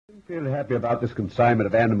I feel happy about this consignment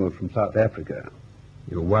of animals from South Africa.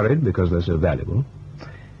 You're worried because they're so valuable?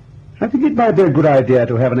 I think it might be a good idea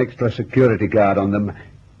to have an extra security guard on them.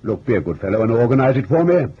 Look, be a good fellow and organize it for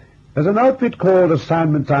me. There's an outfit called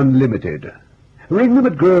Assignments Unlimited. Ring them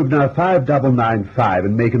at Grosvenor 5995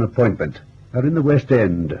 and make an appointment. They're in the West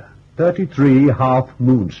End, 33 Half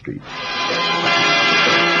Moon Street.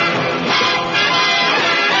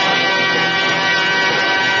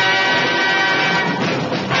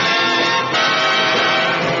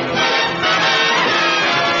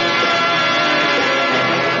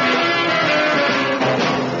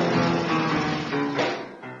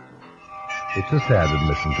 It's a sad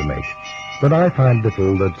admission to make, but I find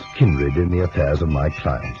little that's kindred in the affairs of my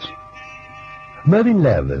clients. Mervyn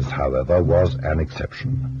Lavers, however, was an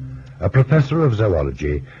exception. A professor of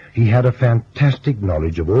zoology, he had a fantastic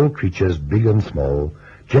knowledge of all creatures big and small,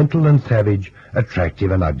 gentle and savage,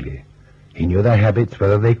 attractive and ugly. He knew their habits,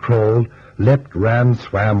 whether they crawled, leapt, ran,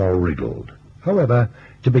 swam, or wriggled. However,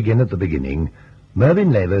 to begin at the beginning,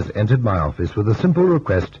 Mervyn Lavers entered my office with a simple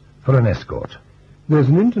request for an escort. There's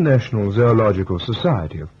an International Zoological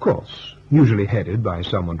Society, of course, usually headed by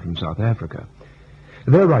someone from South Africa.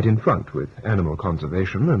 They're right in front with animal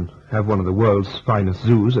conservation and have one of the world's finest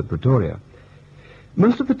zoos at Pretoria.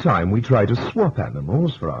 Most of the time we try to swap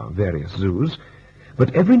animals for our various zoos,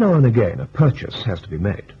 but every now and again a purchase has to be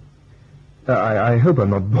made. I hope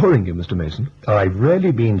I'm not boring you, Mr. Mason. I've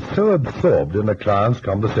really been so absorbed in a client's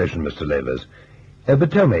conversation, Mr. Lavers.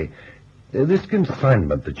 But tell me, this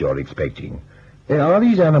consignment that you're expecting, are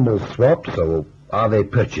these animals swaps or are they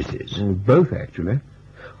purchases? Both, actually.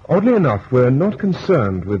 Oddly enough, we're not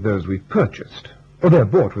concerned with those we've purchased. They're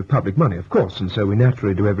bought with public money, of course, and so we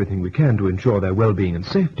naturally do everything we can to ensure their well-being and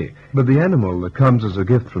safety. But the animal that comes as a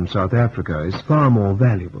gift from South Africa is far more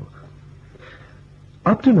valuable.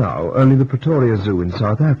 Up to now, only the Pretoria Zoo in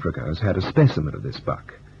South Africa has had a specimen of this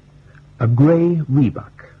buck. A grey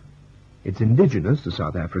rebuck. It's indigenous to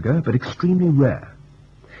South Africa, but extremely rare.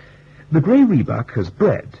 The grey rebuck has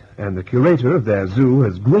bred, and the curator of their zoo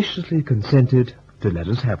has graciously consented to let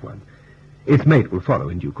us have one. Its mate will follow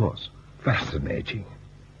in due course. Fascinating.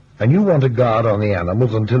 And you want a guard on the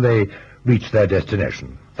animals until they reach their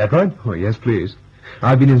destination. That right? Oh, yes, please.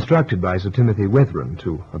 I've been instructed by Sir Timothy Wetheram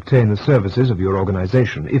to obtain the services of your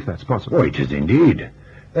organization, if that's possible. Oh, it is indeed.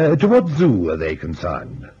 To what zoo are they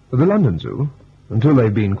consigned? The London Zoo, until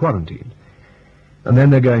they've been quarantined. And then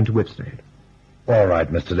they're going to Whitstable. All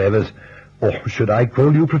right, Mr. Lavers. Or should I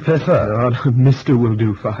call you Professor? Mr. will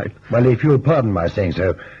do fine. Well, if you'll pardon my saying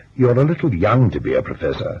so, you're a little young to be a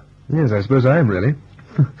professor. Yes, I suppose I am, really.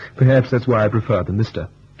 Perhaps that's why I prefer the Mr.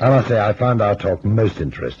 I must say I found our talk most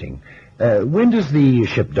interesting. When does the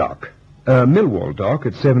ship dock? Millwall dock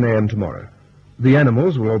at 7 a.m. tomorrow. The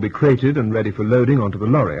animals will all be crated and ready for loading onto the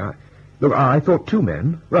lorry. I thought 2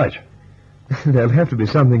 men. Right. They'll have to be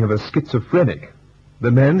something of a schizophrenic. The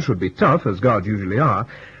men should be tough, as guards usually are,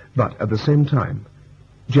 but at the same time,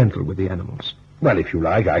 gentle with the animals. Well, if you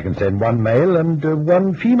like, I can send 1 male and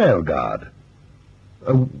 1 female guard.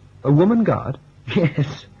 A woman guard?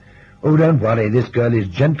 Yes. Oh, don't worry, this girl is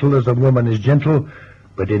gentle as a woman is gentle,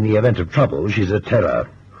 but in the event of trouble, she's a terror.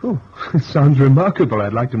 Oh, sounds remarkable.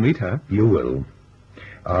 I'd like to meet her. You will.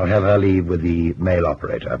 I'll have her leave with the male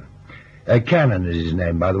operator. Cannon is his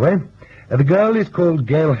name, by the way. The girl is called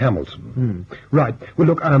Gail Hamilton. Right. Well,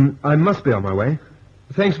 look, I must be on my way.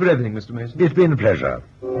 Thanks for everything, Mr. Mason. It's been a pleasure.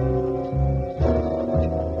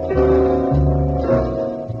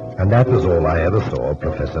 And that was all I ever saw of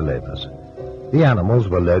Professor Lavers. The animals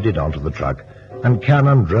were loaded onto the truck, and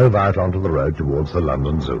Cannon drove out onto the road towards the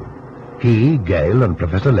London Zoo. He, Gail, and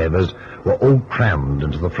Professor Lavers were all crammed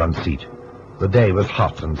into the front seat. The day was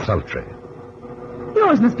hot and sultry.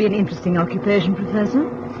 Yours must be an interesting occupation, Professor.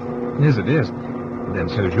 Yes, it is. Then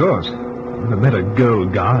so's yours. I've met a girl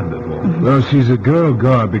guard before. Well, she's a girl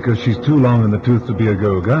guard because she's too long in the tooth to be a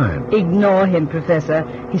girl guide. Ignore him, Professor.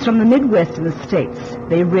 He's from the Midwest in the States.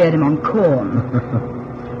 They reared him on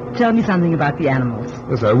corn. Tell me something about the animals.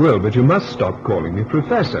 Yes, I will, but you must stop calling me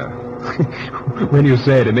Professor. When you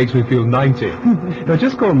say it makes me feel 90. Now,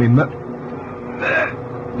 just call me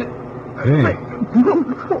Hey.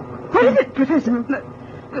 What is it, Professor?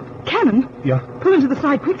 Cannon? Yeah? Pull him to the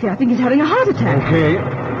side quickly. I think he's having a heart attack. Okay.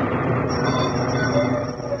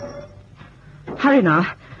 Hurry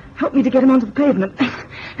now. Help me to get him onto the pavement.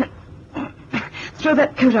 Throw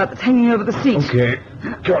that coat out that's hanging over the seat. Okay.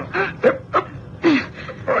 Come on.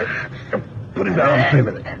 All right. Put him down on the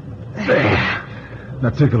pavement. There. Now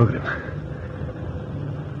take a look at him.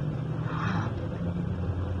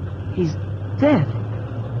 He's dead.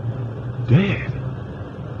 Dead?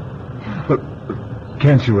 But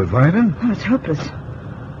Can't you revive him? Oh, it's hopeless.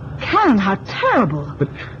 Cannon, how terrible. But,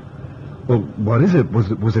 well, what is it?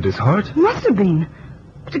 Was it his heart? Must have been.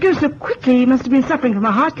 But to go so quickly, he must have been suffering from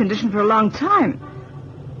a heart condition for a long time.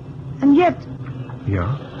 And yet,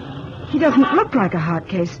 Yeah? he doesn't look like a heart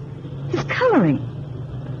case. His coloring.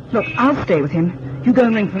 Look, I'll stay with him. You go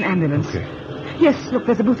and ring for an ambulance. Okay. Yes, look,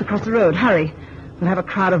 there's a booth across the road. Hurry. We'll have a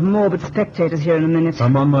crowd of morbid spectators here in a minute.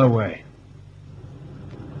 I'm on my way.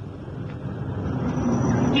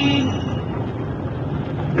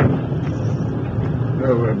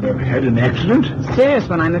 Had an accident? Serious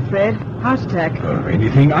one, I'm afraid. Heart attack.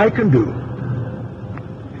 Anything I can do.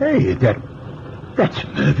 Hey, that's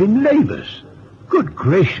Mervyn Lavers. Good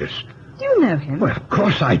gracious. Do you know him? Well, of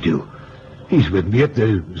course I do. He's with me at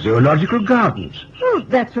the Zoological Gardens. Oh,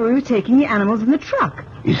 that's where we were taking the animals in the truck.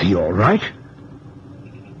 Is he all right?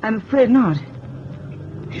 I'm afraid not.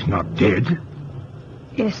 He's not dead?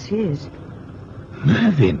 Yes, he is.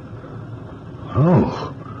 Mervyn.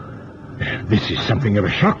 Oh. This is something of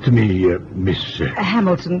a shock to me, Miss...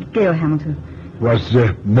 Hamilton, Gail Hamilton. Was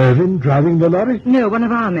Mervyn driving the lorry? No, one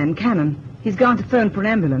of our men, Cannon. He's gone to phone for an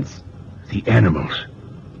ambulance. The animals.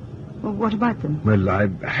 Well, what about them? Well, I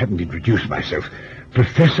haven't introduced myself.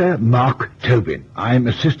 Professor Mark Tobin. I'm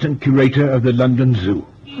assistant curator of the London Zoo.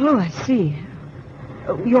 Oh, I see.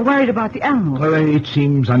 You're worried about the animals? Well, it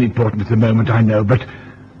seems unimportant at the moment, I know, but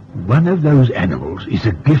one of those animals is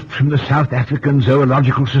a gift from the South African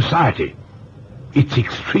Zoological Society. It's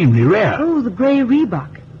extremely rare. Oh, the grey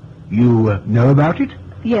rebuck. You know about it?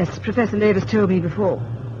 Yes, Professor Lavers told me before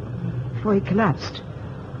he collapsed.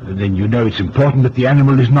 Then you know it's important that the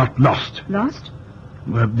animal is not lost. Lost?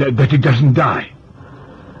 That it doesn't die.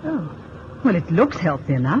 Oh. Well, it looks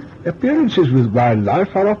healthy enough. Appearances with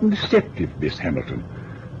wildlife are often deceptive, Miss Hamilton.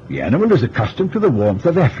 The animal is accustomed to the warmth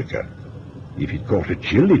of Africa. If it caught a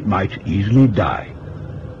chill, it might easily die.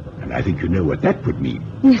 And I think you know what that would mean.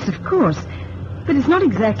 Yes, of course. But it's not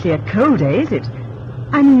exactly a cold day, is it?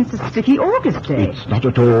 I mean, it's a sticky August day. It's not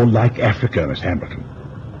at all like Africa, Miss Hamilton.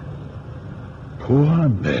 Poor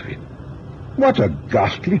Mervyn. What a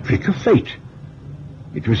ghastly trick of fate.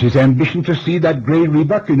 It was his ambition to see that grey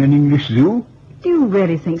rebuck in an English zoo. Do you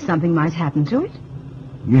really think something might happen to it?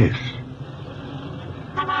 Yes.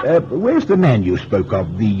 Where's the man you spoke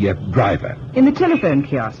of, the driver? In the telephone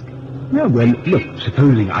kiosk. No, well, look,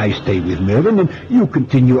 supposing I stay with Mervyn and you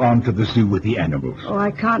continue on to the zoo with the animals. Oh,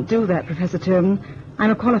 I can't do that, Professor Tobin.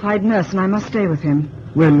 I'm a qualified nurse and I must stay with him.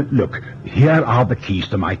 Well, look, here are the keys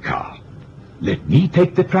to my car. Let me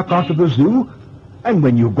take the truck out of the zoo, and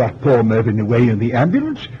when you've got poor Mervyn away in the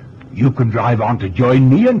ambulance, you can drive on to join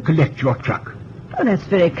me and collect your truck. Oh, that's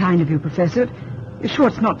very kind of you, Professor. You're sure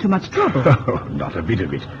it's not too much trouble? Oh, not a bit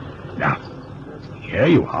of it. Now, here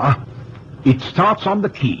you are. It starts on the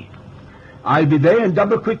key. I'll be there in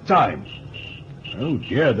double-quick time. Oh,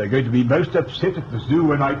 dear, they're going to be most upset at the zoo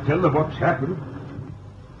when I tell them what's happened.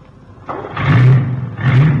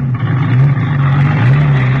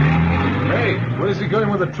 Hey, where's he going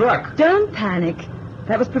with the truck? Don't panic.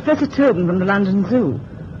 That was Professor Tobin from the London Zoo.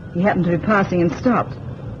 He happened to be passing and stopped.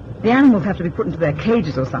 The animals have to be put into their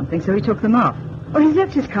cages or something, so he took them off. Oh, he's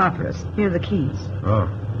left his car for us. Here are the keys. Oh.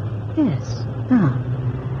 Yes. Ah.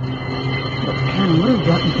 Look, Cannon, what a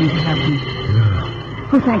rotten thing to happen. Yeah.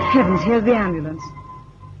 Oh, thank heavens, here's the ambulance.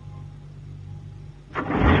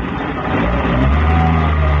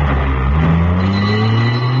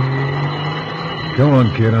 Come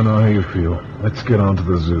on, kid. I know how you feel. Let's get on to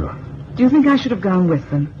the zoo. Do you think I should have gone with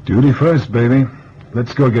them? Duty first, baby.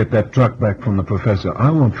 Let's go get that truck back from the professor. I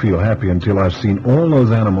won't feel happy until I've seen all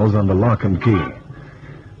those animals under lock and key.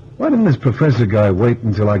 Why didn't this professor guy wait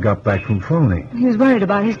until I got back from phoning? He was worried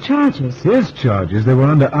about his charges. His charges? They were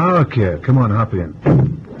under our care. Come on, hop in.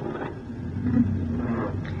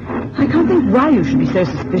 I can't think why you should be so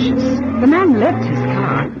suspicious. The man left his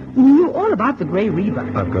car. He knew all about the grey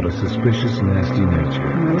rebuck. I've got a suspicious, nasty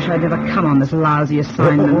nature. I wish I'd never come on this lousy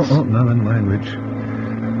assignment. None in language.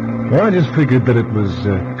 Well, I just figured that it was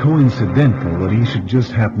coincidental that he should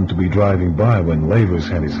just happen to be driving by when Lavers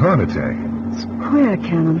had his heart attack. It's queer,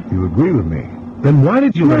 Cannon. You agree with me? Then why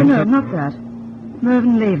did you... No, not that.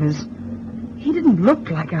 Mervyn Lavers. He didn't look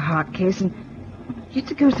like a heart case, and yet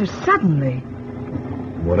to go so suddenly.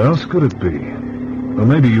 What else could it be? Or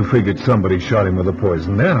maybe you figured somebody shot him with a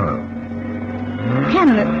poisoned arrow.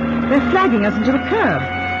 Cannon, they're flagging us into the curb.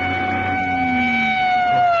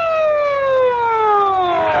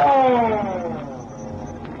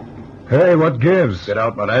 Hey, what gives? Get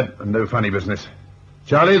out, my lad, and no funny business.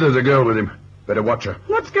 Charlie, there's a girl with him. Better watch her.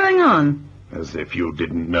 What's going on? As if you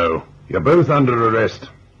didn't know. You're both under arrest.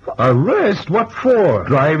 Arrest? What for?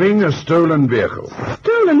 Driving a stolen vehicle.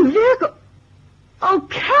 Stolen vehicle? Oh,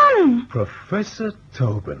 Cannon! Professor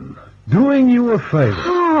Tobin, doing you a favor.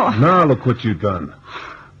 Oh. Now look what you've done.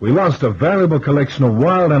 We lost a valuable collection of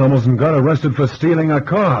wild animals and got arrested for stealing a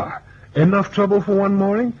car. Enough trouble for one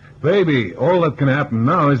morning? Baby, all that can happen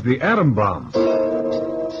now is the atom bomb.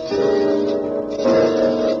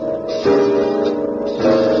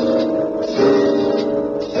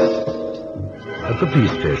 At the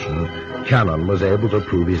police station, Cannon was able to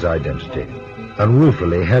prove his identity, and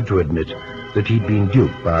ruefully had to admit that he'd been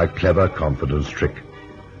duped by a clever confidence trick.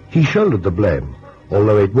 He shouldered the blame,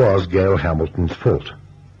 although it was Gail Hamilton's fault.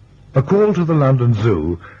 A call to the London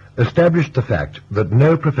Zoo established the fact that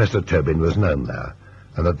no Professor Tobin was known there,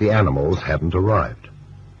 and that the animals hadn't arrived.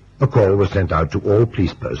 A call was sent out to all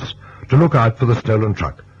police posts to look out for the stolen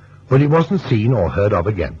truck, but it wasn't seen or heard of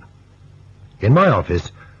again. In my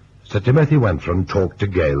office, Sir Timothy Wenthrop talked to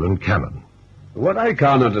Gail and Cannon. What I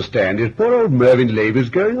can't understand is poor old Mervyn Lavers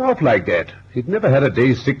going off like that. He'd never had a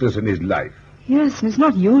day's sickness in his life. Yes, and it's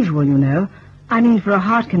not usual, you know. I mean, for a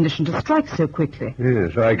heart condition to strike so quickly.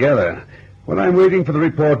 Yes, I gather. Well, I'm waiting for the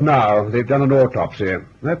report now. They've done an autopsy.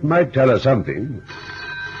 That might tell us something.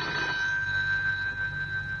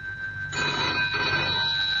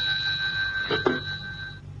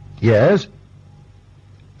 Yes?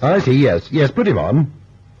 I see, yes. Yes, put him on.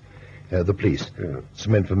 The police.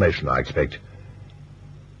 Some information, I expect.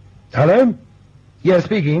 Hello? Yes,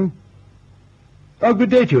 speaking. Oh, good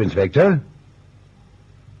day to you, Inspector.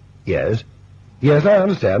 Yes. Yes, I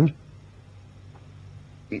understand.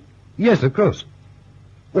 Yes, of course.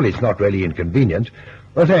 Well, it's not really inconvenient.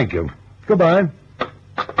 Well, thank you. Goodbye.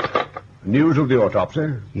 News of the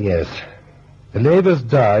autopsy? Yes. Lavers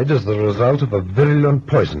died as the result of a virulent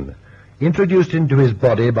poison introduced into his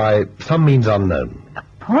body by some means unknown.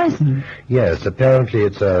 Poison? Yes, apparently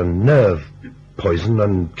it's a nerve poison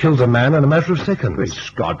and kills a man in a matter of seconds. Great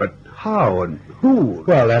Scott, but how and who?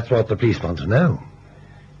 Well, that's what the police want to know.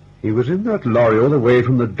 He was in that lorry all the way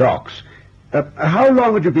from the docks. How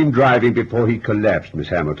long had you been driving before he collapsed, Miss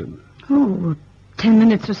Hamilton? Oh, 10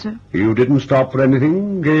 minutes or so. You didn't stop for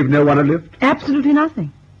anything? Gave no one a lift? Absolutely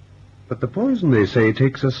nothing. But the poison, they say,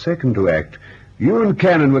 takes a second to act. You and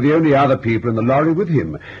Cannon were the only other people in the lorry with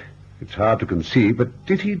him. It's hard to conceive, but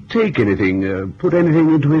did he take anything, put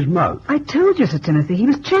anything into his mouth? I told you, Sir Timothy, he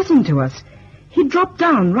was chatting to us. He dropped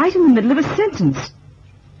down right in the middle of a sentence.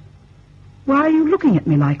 Why are you looking at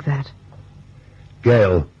me like that?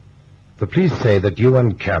 Gail, the police say that you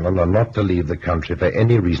and Cannon are not to leave the country for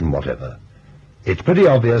any reason whatever. It's pretty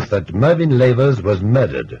obvious that Mervyn Lavers was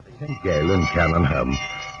murdered. Sent Gail and Cannon home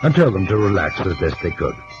and told them to relax as best they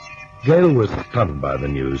could. Gail was stunned by the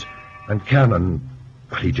news, and Cannon,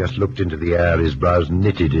 he just looked into the air, his brows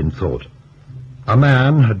knitted in thought. A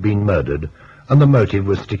man had been murdered, and the motive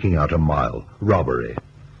was sticking out a mile: robbery.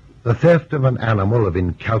 The theft of an animal of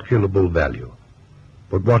incalculable value.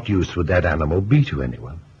 But what use would that animal be to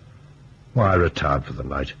anyone? Why, I retired for the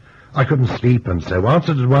night. I couldn't sleep, and so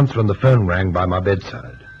answered at once when the phone rang by my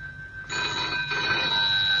bedside.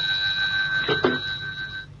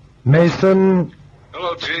 Mason?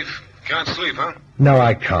 Hello, Chief. Can't sleep, huh? No,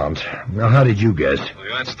 I can't. Now, how did you guess? Well,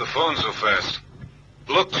 you answered the phone so fast.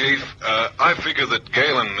 Look, Chief, I figure that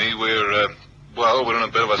Gail and me, we're in a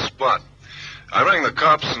bit of a spot. I rang the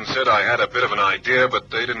cops and said I had a bit of an idea, but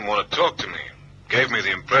they didn't want to talk to me. Gave me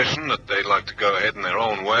the impression that they'd like to go ahead in their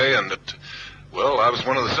own way and that, I was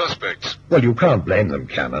one of the suspects. Well, you can't blame them,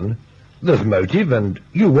 Cannon. There's motive, and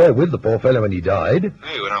you were with the poor fellow when he died.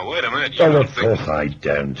 Hey, now, wait a minute. You Oh, don't of think... course I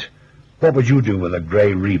don't. What would you do with a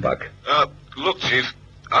grey Reebok? Look, Chief,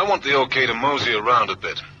 I want the okay to mosey around a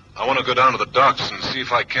bit. I want to go down to the docks and see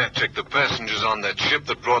if I can't check the passengers on that ship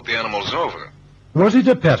that brought the animals over. Was it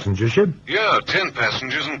a passenger ship? Yeah, 10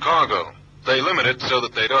 passengers and cargo. They limit it so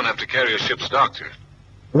that they don't have to carry a ship's doctor.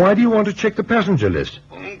 Why do you want to check the passenger list?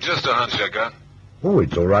 Just a hunch I got. Oh,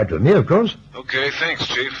 it's all right with me, of course. Okay, thanks,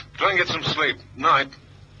 Chief. Try and get some sleep. Night.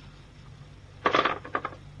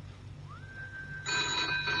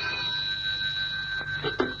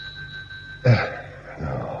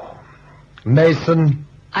 Mason?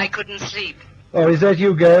 I couldn't sleep. Oh, is that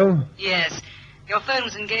you, Gail? Yes. Your phone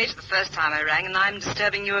was engaged the first time I rang, and I'm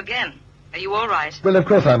disturbing you again. Are you all right? Well, of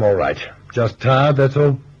course I'm all right. Just tired, that's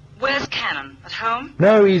all. Where's Cannon? At home?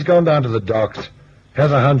 No, he's gone down to the docks.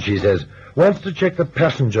 Has a hunch, he says. Wants to check the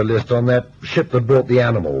passenger list on that ship that brought the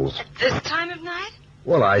animals. At this time of night?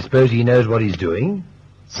 Well, I suppose he knows what he's doing.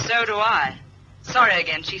 So do I. Sorry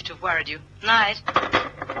again, Chief, to have worried you. Night.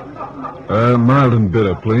 Mild and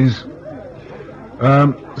bitter, please.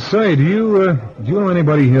 Say, do you know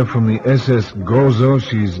anybody here from the SS Gozo?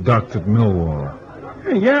 She's docked at Millwall.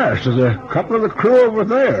 Yes, there's a couple of the crew over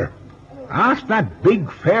there. Ask that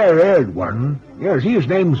big, fair-haired one. Yes, his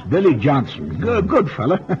name's Billy Johnson. Good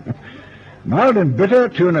fella. Mild and bitter,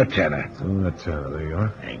 2 and a tenner. 2 and a tenner, there you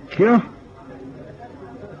are. Thank you.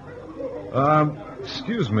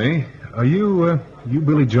 Excuse me. Are you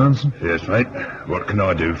Billy Johnson? Yes, mate. What can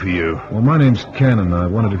I do for you? Well, my name's Cannon. I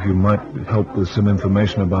wondered if you might help with some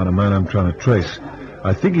information about a man I'm trying to trace.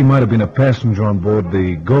 I think he might have been a passenger on board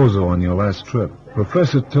the Gozo on your last trip.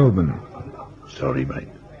 Professor Tobin. Sorry, mate.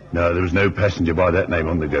 No, there was no passenger by that name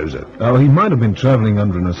on the Gozo. Oh, he might have been traveling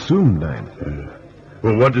under an assumed name.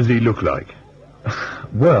 Well, what does he look like?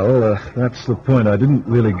 Well, that's the point. I didn't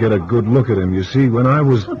really get a good look at him. You see, when I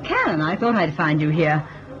was... Oh, Cannon, I thought I'd find you here,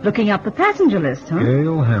 looking up the passenger list, huh?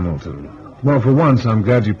 Gail Hamilton. Well, for once, I'm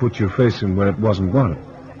glad you put your face in where it wasn't wanted.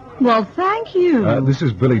 Well, thank you. This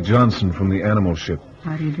is Billy Johnson from the animal ship.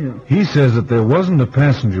 How do you do? He says that there wasn't a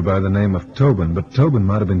passenger by the name of Tobin, but Tobin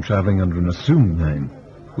might have been traveling under an assumed name.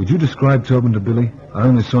 Would you describe Tobin to Billy? I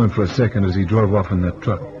only saw him for a second as he drove off in that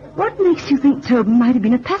truck. What makes you think Tobin might have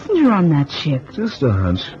been a passenger on that ship? Just a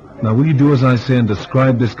hunch. Now, will you do as I say and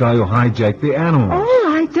describe this guy who hijacked the animals?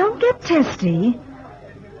 All right, don't get testy.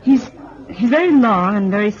 He's very long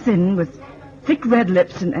and very thin, with thick red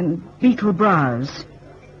lips and beetle brows.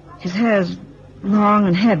 His hair's long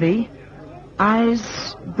and heavy.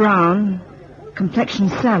 Eyes brown, complexion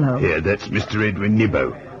sallow. Yeah, that's Mr. Edwin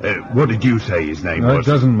Nibbo. What did you say his name was?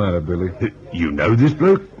 It doesn't matter, Billy. You know this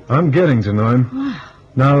bloke? I'm getting to know him.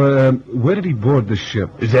 Now, where did he board the ship?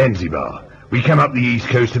 Zanzibar. We come up the east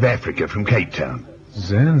coast of Africa from Cape Town.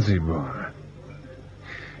 Zanzibar.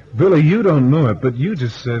 Billy, you don't know it, but you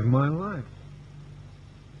just saved my life.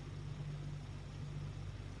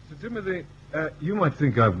 Sir Timothy, you might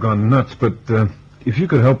think I've gone nuts, but if you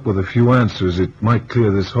could help with a few answers, it might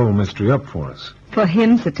clear this whole mystery up for us. For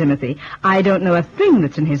him, Sir Timothy, I don't know a thing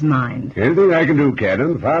that's in his mind. Anything I can do,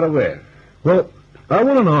 Cannon, far away. Well, I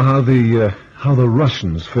want to know how the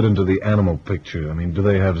Russians fit into the animal picture. I mean, do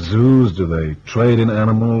they have zoos? Do they trade in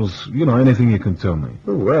animals? You know, anything you can tell me.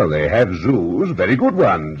 Oh, well, they have zoos, very good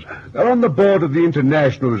ones. They're on the board of the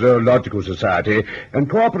International Zoological Society and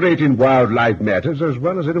cooperate in wildlife matters as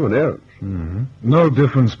well as anyone else. Mm-hmm. No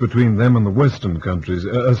difference between them and the Western countries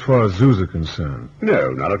as far as zoos are concerned? No,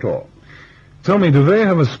 not at all. Tell me, do they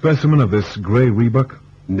have a specimen of this gray rebuck?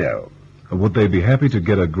 No. Would they be happy to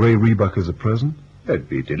get a gray rebuck as a present? They'd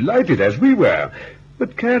be delighted, as we were.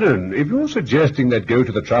 But, Cannon, if you're suggesting they'd go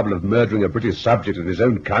to the trouble of murdering a British subject in his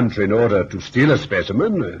own country in order to steal a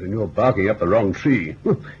specimen, then you're barking up the wrong tree.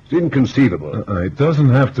 It's inconceivable. It doesn't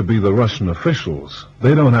have to be the Russian officials.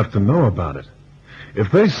 They don't have to know about it.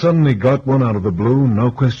 If they suddenly got one out of the blue,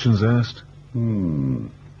 no questions asked?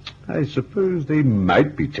 I suppose they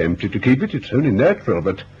might be tempted to keep it. It's only natural,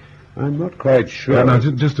 but I'm not quite sure. Now,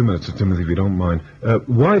 just a minute, Sir Timothy, if you don't mind.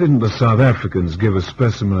 Why didn't the South Africans give a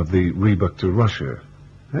specimen of the rebuck to Russia?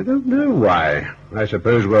 I don't know why. I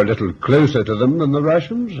suppose we're a little closer to them than the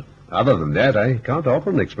Russians. Other than that, I can't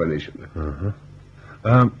offer an explanation.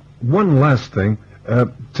 One last thing.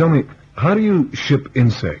 Tell me, how do you ship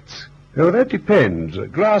insects? Oh, that depends.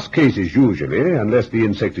 Glass cases usually, unless the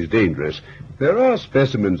insect is dangerous. There are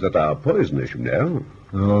specimens that are poisonous, you know.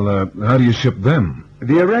 Well, how do you ship them?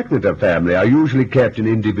 The Arachnida family are usually kept in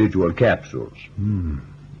individual capsules.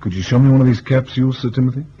 Could you show me one of these capsules, Sir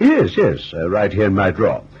Timothy? Yes, right here in my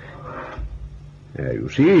drawer. You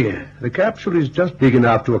see, the capsule is just big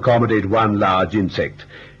enough to accommodate one large insect.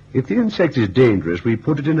 If the insect is dangerous, we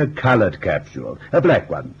put it in a colored capsule, a black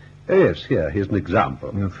one. Yes, here's an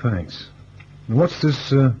example. Thanks. What's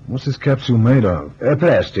this capsule made of?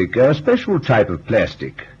 Plastic, a special type of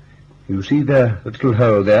plastic. You see the little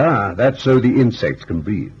hole there? That's so the insects can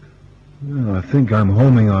breathe. Well, I think I'm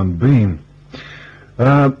homing on Bean.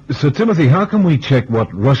 Sir Timothy, how can we check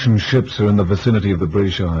what Russian ships are in the vicinity of the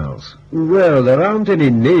British Isles? Well, there aren't any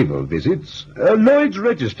naval visits. Lloyd's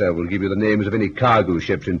Register will give you the names of any cargo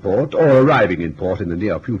ships in port or arriving in port in the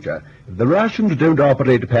near future. The Russians don't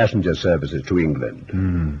operate passenger services to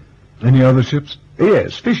England. Any other ships?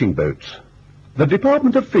 Yes, fishing boats. The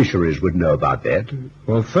Department of Fisheries would know about that.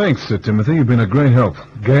 Well, thanks, Sir Timothy. You've been a great help.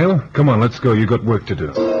 Gail, come on, let's go. You've got work to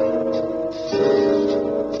do.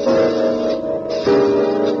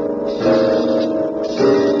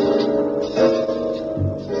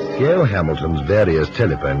 Gail Hamilton's various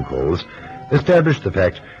telephone calls established the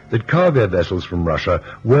fact that cargo vessels from Russia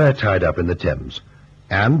were tied up in the Thames,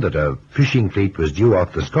 and that a fishing fleet was due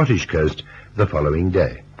off the Scottish coast the following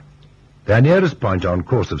day. Their nearest point on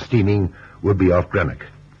course of steaming would be off Greenock.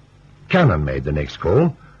 Cannon made the next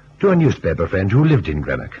call to a newspaper friend who lived in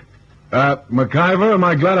Greenock. MacIver, am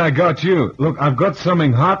I glad I got you? Look, I've got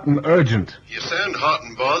something hot and urgent. You sound hot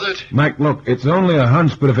and bothered. Mac, look, it's only a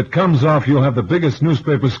hunch, but if it comes off, you'll have the biggest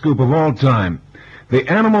newspaper scoop of all time. The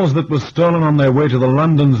animals that were stolen on their way to the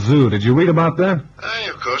London Zoo. Did you read about that? Aye,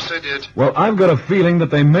 of course I did. Well, I've got a feeling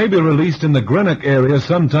that they may be released in the Greenock area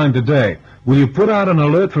sometime today. Will you put out an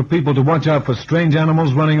alert for people to watch out for strange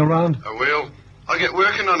animals running around? I will. I'll get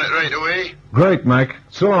working on it right away. Great, Mac.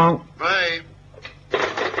 So long. Bye.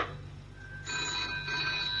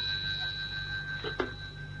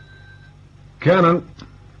 Cannon.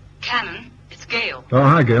 Cannon, it's Gale. Oh,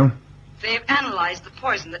 hi, Gail. They've analyzed the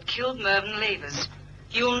poison that killed Mervyn Lavers.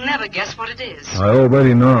 You'll never guess what it is. I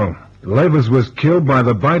already know. Lavers was killed by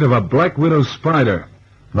the bite of a black widow spider.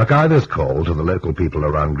 MacIver's call to the local people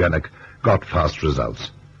around Greenock got fast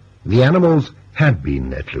results. The animals had been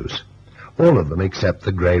let loose. All of them except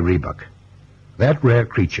the grey rebuck. That rare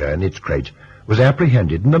creature in its crate was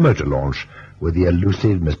apprehended in a motor launch with the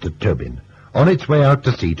elusive Mr. Tobin, on its way out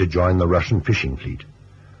to sea to join the Russian fishing fleet.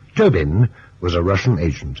 Tobin was a Russian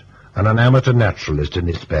agent and an amateur naturalist in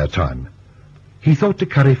his spare time. He thought to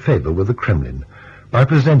curry favor with the Kremlin by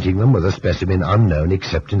presenting them with a specimen unknown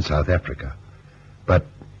except in South Africa. But,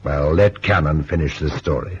 well, let Cannon finish this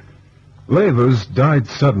story. Lavers died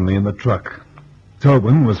suddenly in the truck.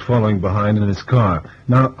 Tobin was following behind in his car.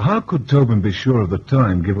 Now, how could Tobin be sure of the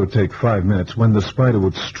time, give or take 5 minutes, when the spider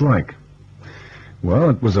would strike?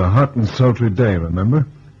 Well, it was a hot and sultry day, remember?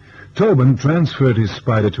 Tobin transferred his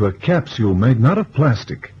spider to a capsule made not of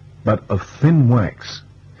plastic, but of thin wax.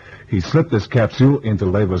 He slipped this capsule into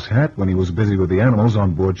Lavers' hat when he was busy with the animals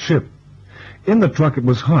on board ship. In the truck it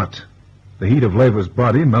was hot. The heat of Lavers'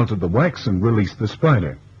 body melted the wax and released the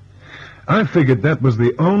spider. I figured that was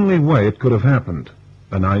the only way it could have happened,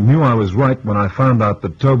 and I knew I was right when I found out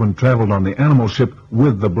that Tobin traveled on the animal ship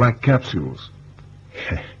with the black capsules.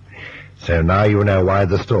 So now you know why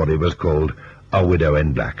the story was called A Widow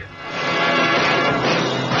in Black.